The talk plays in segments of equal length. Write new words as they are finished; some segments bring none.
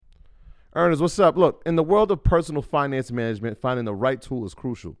Ernest, what's up? Look, in the world of personal finance management, finding the right tool is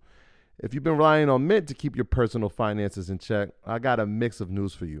crucial. If you've been relying on Mint to keep your personal finances in check, I got a mix of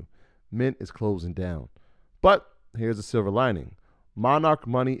news for you. Mint is closing down. But here's a silver lining. Monarch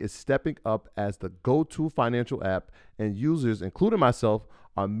Money is stepping up as the go-to financial app, and users, including myself,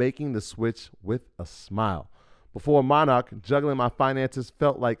 are making the switch with a smile. Before Monarch, juggling my finances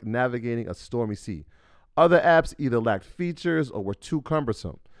felt like navigating a stormy sea. Other apps either lacked features or were too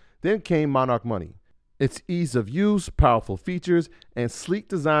cumbersome. Then came Monarch Money. Its ease of use, powerful features, and sleek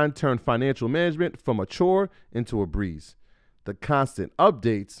design turned financial management from a chore into a breeze. The constant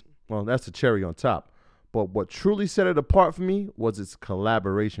updates, well, that's the cherry on top. But what truly set it apart for me was its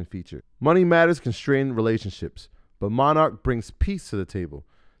collaboration feature. Money matters constrain relationships, but Monarch brings peace to the table.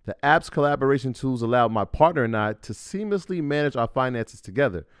 The app's collaboration tools allow my partner and I to seamlessly manage our finances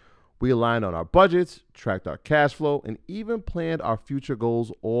together. We aligned on our budgets, tracked our cash flow, and even planned our future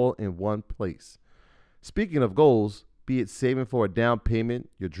goals all in one place. Speaking of goals, be it saving for a down payment,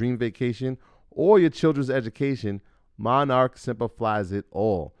 your dream vacation, or your children's education, Monarch simplifies it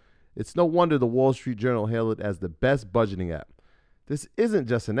all. It's no wonder the Wall Street Journal hailed it as the best budgeting app. This isn't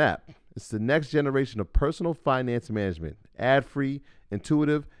just an app. It's the next generation of personal finance management, ad-free,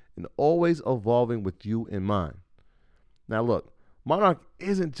 intuitive, and always evolving with you in mind. Now look, Monarch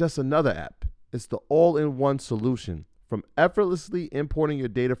isn't just another app. It's the all-in-one solution. From effortlessly importing your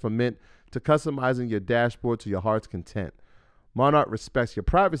data from Mint to customizing your dashboard to your heart's content. Monarch respects your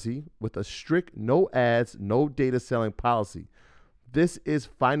privacy with a strict no ads, no data selling policy. This is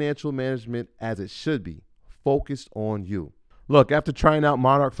financial management as it should be, focused on you. Look, after trying out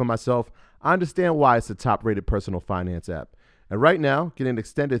Monarch for myself, I understand why it's the top-rated personal finance app. And right now, get an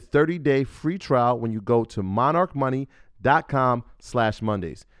extended 30-day free trial when you go to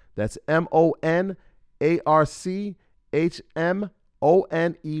monarchmoney.com/Mondays. That's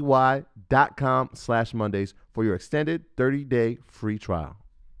monarchmoney.com/Mondays for your extended 30-day free trial.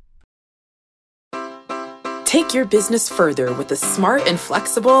 Take your business further with the smart and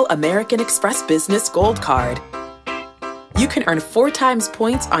flexible American Express Business Gold Card. You can earn 4 times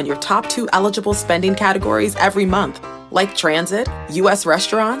points on your top 2 eligible spending categories every month, like transit, U.S.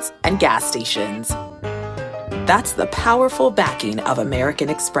 restaurants, and gas stations. That's the powerful backing of American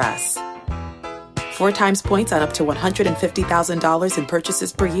Express. 4 times points on up to $150,000 in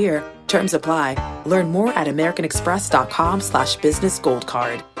purchases per year. Terms apply. Learn more at americanexpress.com/business gold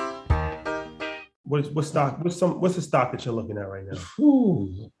card. What's the stock that you're looking at right now?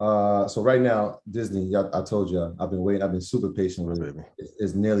 So right now, Disney, I told you, I've been waiting. I've been super patient with it.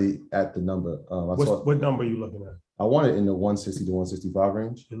 It's nearly at the number. What number are you looking at? I want it in the 160 to 165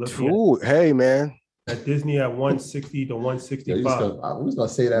 range. Hey, man. At Disney at 160 to 165. I was going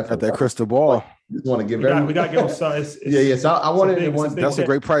to say that. Got that crystal ball. You just want to give we got to give them some. So I want it in one. That's a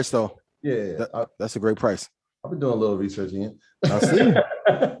great price, though. Yeah. That's a great price. I've been doing a little research, Ian. I see.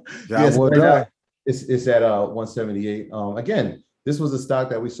 It's at 178. Again, this was a stock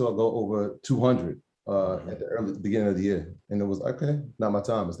that we saw go over 200 at the beginning of the year, and it was okay. Not my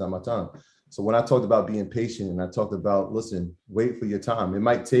time. It's not my time. So when I talked about being patient, and I talked about wait for your time. It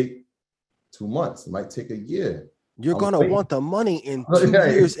might take 2 months. It might take a year. You're gonna want the money in 2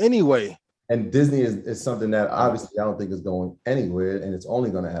 years anyway. And Disney is something that obviously I don't think is going anywhere, and it's only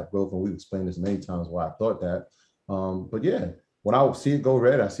going to have growth. And we've explained this many times why I thought that. But yeah. When I see it go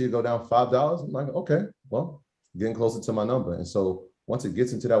red, I see it go down $5. I'm like, okay, well, getting closer to my number. And so once it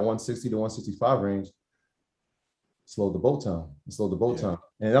gets into that 160 to 165 range, slow the boat time.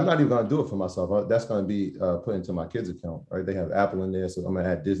 And I'm not even going to do it for myself. That's going to be put into my kids' account, right? They have Apple in there, so I'm going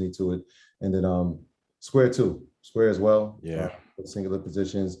to add Disney to it. And then Square too. Square as well. Yeah. Singular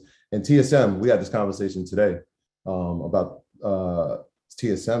positions. And TSM, we had this conversation today about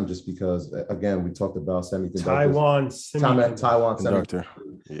TSM, just because again we talked about semiconductors. Taiwan semiconductor.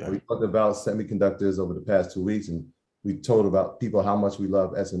 Yeah. We talked about semiconductors over the past 2 weeks, and we told about people how much we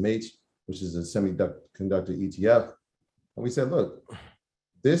love SMH, which is a semiconductor ETF. And we said, look,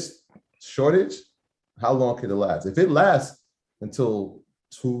 this shortage, how long could it last? If it lasts until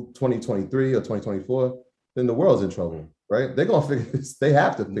 2023 or 2024, then the world's in trouble. Right? They're going to figure this. They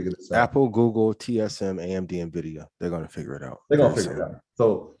have to figure this out. Apple, Google, TSM, AMD, NVIDIA. They're going to figure it out.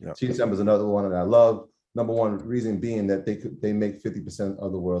 So TSM is another one that I love. Number one reason being that they make 50%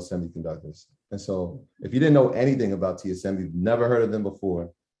 of the world's semiconductors. And so if you didn't know anything about TSM, you've never heard of them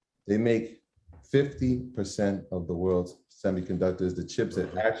before, they make 50% of the world's semiconductors, the chips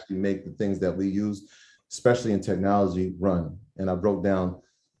that actually make the things that we use, especially in technology, run. And I broke down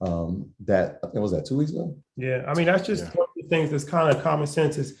that, I think, was that 2 weeks ago? Yeah, I mean, that's just one of the things that's kind of common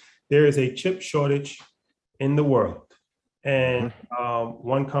sense is there is a chip shortage in the world. And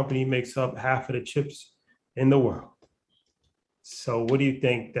one company makes up half of the chips in the world. So what do you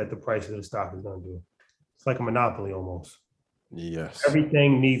think that the price of the stock is going to do? It's like a monopoly almost. Yes.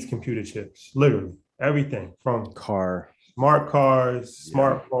 Everything needs computer chips, literally everything from smart cars,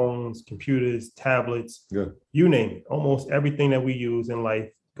 smartphones, computers, tablets, you name it. Almost everything that we use in life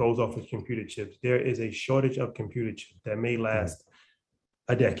goes off of computer chips. There is a shortage of computer chips that may last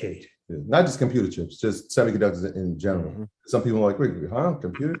a decade. Not just computer chips, just semiconductors in general. Some people are like, wait,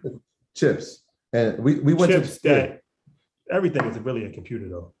 computer chips? And we went chips to that everything is really a computer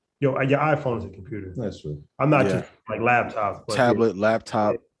though. Your iPhone is a computer. That's true. I'm not just like laptops, but tablet,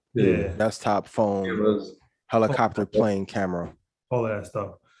 laptop, desktop, phone, helicopter, plane, camera, all of that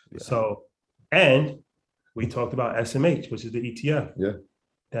stuff. So, and we talked about SMH, which is the ETF.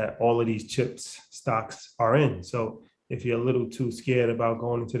 That all of these chips stocks are in. So if you're a little too scared about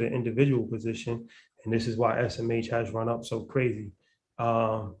going into the individual position, and this is why SMH has run up so crazy,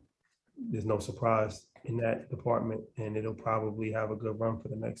 there's no surprise in that department, and it'll probably have a good run for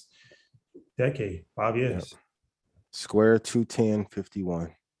the next decade, 5 years. Square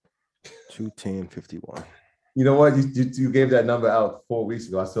 210.51. 210.51. You know what? You gave that number out 4 weeks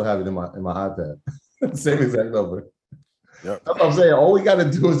ago. I still have it in my iPad. Same exact number. That's what I'm saying. All we got to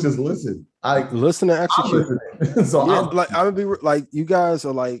do is just listen. Listen and execute. So I'm gonna be like, you guys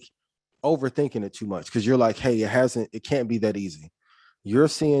are like overthinking it too much because you're like, hey, it can't be that easy. You're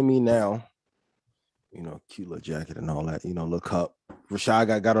seeing me now, cute little jacket and all that, look up.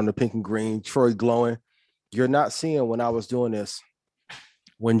 Rashad got on the pink and green, Troy glowing. You're not seeing when I was doing this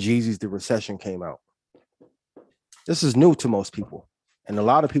when Jeezy's The Recession came out. This is new to most people, and a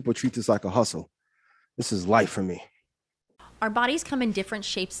lot of people treat this like a hustle. This is life for me. Our bodies come in different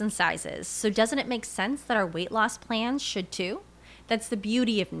shapes and sizes, so doesn't it make sense that our weight loss plans should too? That's the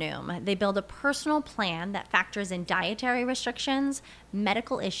beauty of Noom. They build a personal plan that factors in dietary restrictions,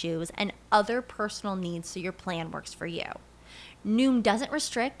 medical issues, and other personal needs so your plan works for you. Noom doesn't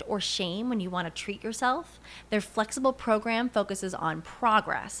restrict or shame when you want to treat yourself. Their flexible program focuses on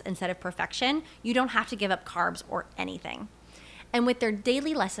progress instead of perfection. You don't have to give up carbs or anything. And with their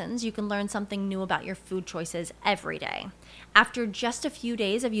daily lessons, you can learn something new about your food choices every day. After just a few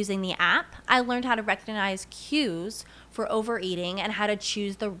days of using the app, I learned how to recognize cues for overeating and how to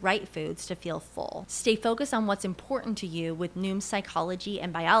choose the right foods to feel full. Stay focused on what's important to you with Noom's psychology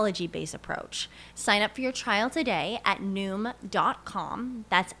and biology-based approach. Sign up for your trial today at Noom.com.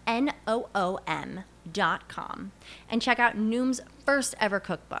 That's Noom.com. And check out Noom's first ever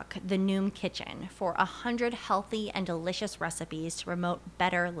cookbook, The Noom Kitchen, for 100 healthy and delicious recipes to promote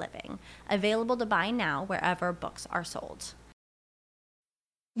better living. Available to buy now wherever books are sold.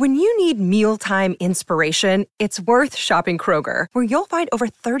 When you need mealtime inspiration, it's worth shopping Kroger, where you'll find over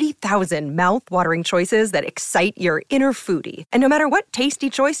 30,000 mouth-watering choices that excite your inner foodie. And no matter what tasty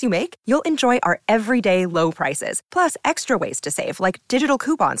choice you make, you'll enjoy our everyday low prices, plus extra ways to save, like digital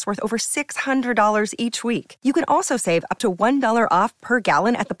coupons worth over $600 each week. You can also save up to $1 off per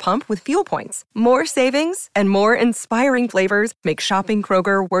gallon at the pump with fuel points. More savings and more inspiring flavors make shopping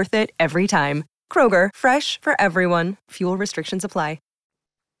Kroger worth it every time. Kroger, fresh for everyone. Fuel restrictions apply.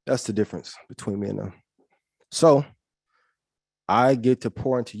 That's the difference between me and them. So I get to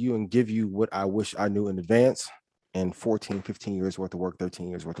pour into you and give you what I wish I knew in advance. And 14, 15 years worth of work, 13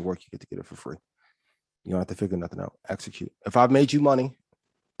 years worth of work, you get to get it for free. You don't have to figure nothing out. Execute. If I've made you money,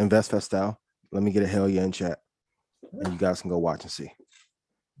 InvestFest style, let me get a hell yeah in chat. And you guys can go watch and see.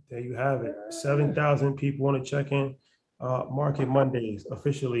 There you have it. 7,000 people want to check in. Market Mondays,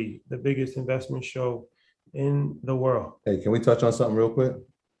 officially the biggest investment show in the world. Hey, can we touch on something real quick?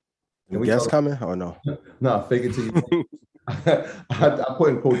 Guests coming or no? No, fake it till you make it. I put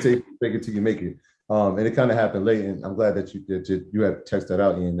in quotation, fake it till you make it. And it kind of happened late, and I'm glad that you had texted that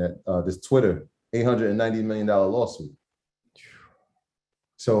out, Ian, that this Twitter $890 million lawsuit.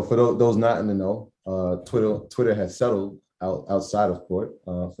 So for those not in the know, Twitter has settled outside of court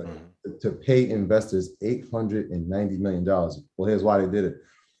to pay investors $890 million. Well, here's why they did it.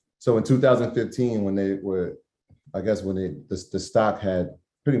 So in 2015, when the stock had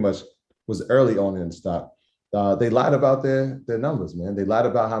pretty much was early on in the stock, they lied about their numbers, man. They lied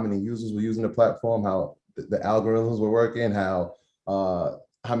about how many users were using the platform, how the algorithms were working, how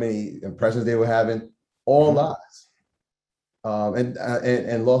many impressions they were having, all lies,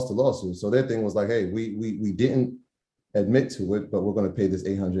 and lost the lawsuit. So their thing was like, hey, we didn't admit to it, but we're going to pay this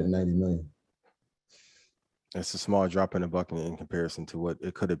 $890 million. It's a small drop in the bucket in comparison to what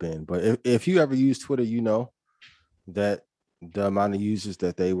it could have been. But if you ever use Twitter, you know that the amount of users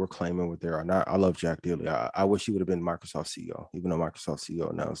that they were claiming were there or not. I love Jack dearly. I wish he would have been Microsoft CEO, even though Microsoft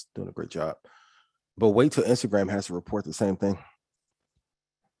CEO now is doing a great job. But wait till Instagram has to report the same thing.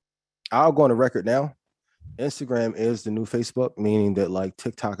 I'll go on the record now. Instagram is the new Facebook, meaning that like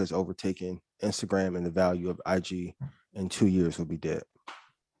TikTok has overtaken Instagram, and the value of IG in 2 years will be dead.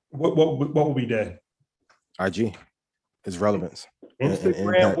 What will be dead? IG, its relevance.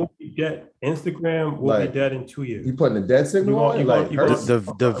 Instagram will be dead. Instagram will be dead in 2 years. You putting a dead signal on it? Like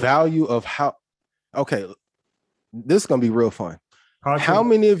the value of how? Okay, this is gonna be real fun. How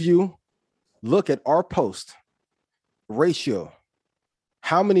many of you look at our post ratio?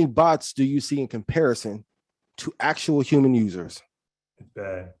 How many bots do you see in comparison to actual human users? It's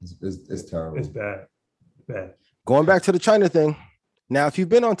bad. It's terrible. It's bad. Bad. Going back to the China thing. Now, if you've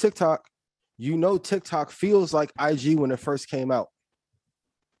been on TikTok, you know TikTok feels like IG when it first came out.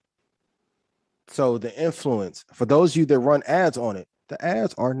 So the influence, for those of you that run ads on it, the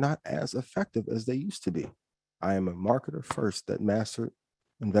ads are not as effective as they used to be. I am a marketer first that mastered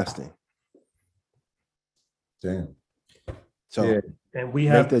investing. Damn. So and we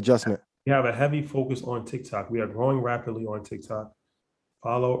have the adjustment. We have a heavy focus on TikTok. We are growing rapidly on TikTok.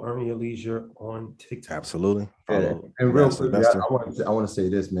 Follow Ernie Alesia on TikTok. Absolutely. And real quick, I want to say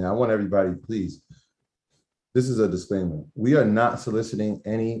this, man. I want everybody, please. This is a disclaimer. We are not soliciting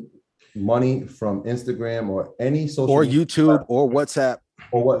any money from Instagram or any social or YouTube or WhatsApp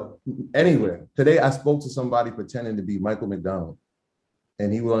or what anywhere. Today, I spoke to somebody pretending to be Michael McDonald,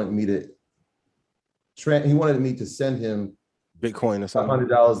 and he wanted me to send him Bitcoin or something.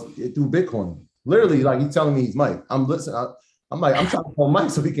 $500 through Bitcoin. Literally, like he's telling me he's Mike. I'm listening. I'm trying to call Mike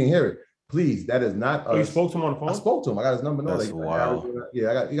so we can hear it. Please, that is not. You spoke to him on the phone? I spoke to him. I got his number. That's wild. You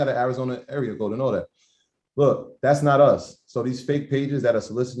got an Arizona area code and all that. Look, that's not us. So these fake pages that are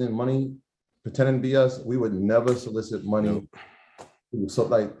soliciting money, pretending to be us, we would never solicit money. Nope. So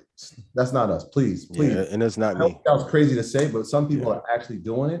like, that's not us. Please. Yeah, and it's not me. That was crazy to say, but some people are actually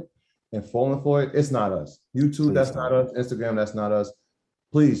doing it and falling for it. It's not us. YouTube, that's not us. Instagram, that's not us.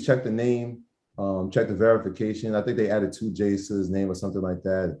 Please check the name. Check the verification. I think they added 2 J's to his name or something like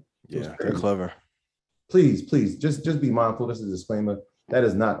that. Yeah, they're clever. Please, just be mindful. This is a disclaimer. That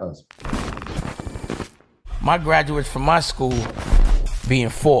is not us. My graduates from my school being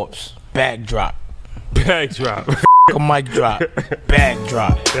Forbes, bag drop. Bag drop. A mic drop. Bag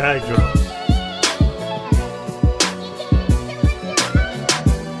drop. Bag drop.